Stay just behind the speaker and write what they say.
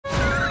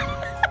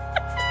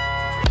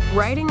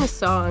Writing the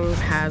songs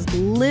has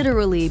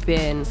literally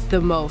been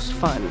the most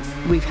fun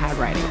we've had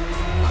writing.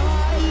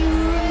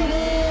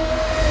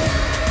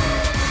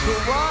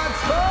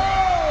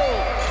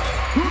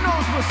 Who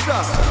knows what's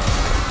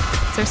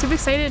up? So we're super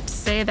excited to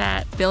say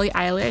that Billie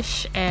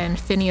Eilish and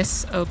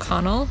Finneas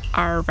O'Connell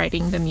are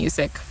writing the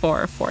music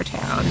for Four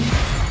Town.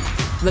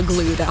 The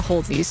glue that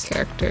holds these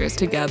characters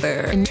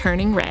together in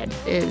Turning Red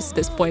is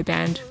this boy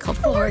band called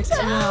Four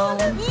Town.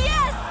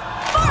 Yes!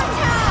 Four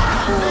Town!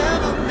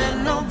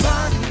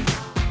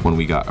 When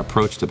we got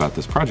approached about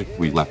this project,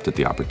 we leapt at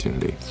the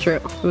opportunity. It's true.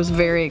 It was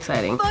very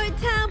exciting. Four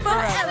Town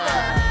forever!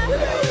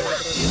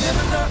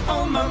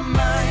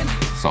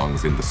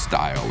 Songs in the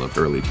style of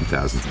early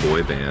 2000s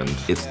boy band.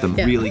 It's the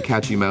really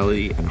catchy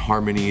melody and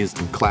harmonies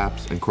and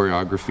claps and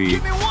choreography.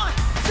 Give me 1,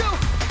 2,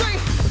 3,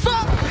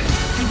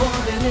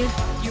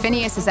 4!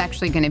 Finneas is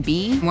actually going to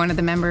be one of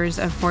the members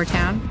of Four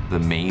Town. The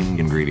main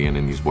ingredient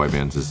in these boy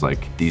bands is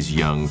like these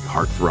young,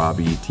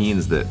 heartthrobby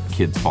teens that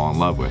kids fall in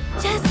love with.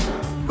 Jess,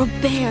 Robert,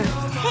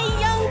 Hey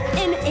Young,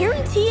 and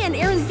Aaron T and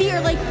Aaron Z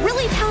are like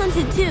really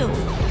talented too.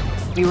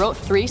 We wrote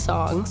 3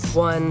 songs.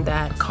 One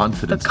that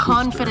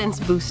confidence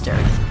booster.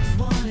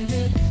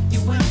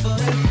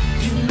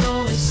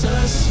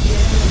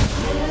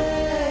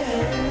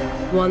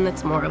 One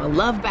that's more of a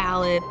love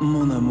ballad.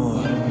 Mon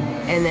amour.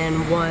 And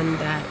then one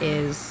that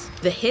is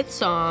the hit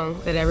song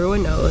that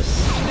everyone knows.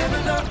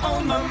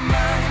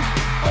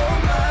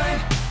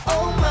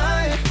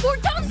 Four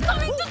Town's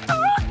coming to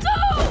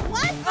Toronto!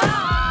 What?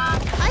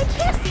 I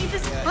can't see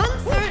this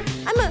concert.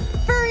 I'm a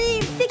furry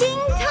ticking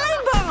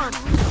time bomb.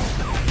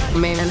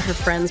 May and her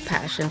friend's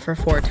passion for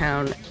Four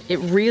Town, it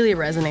really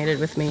resonated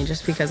with me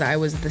just because I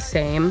was the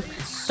same.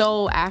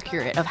 So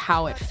accurate of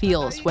how it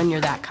feels when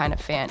you're that kind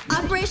of fan.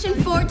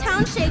 Operation Four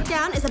Town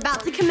Shakedown is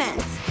about to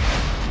commence.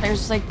 There's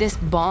just like this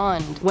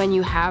bond when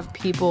you have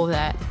people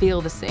that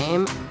feel the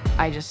same.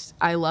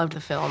 I loved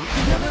the film.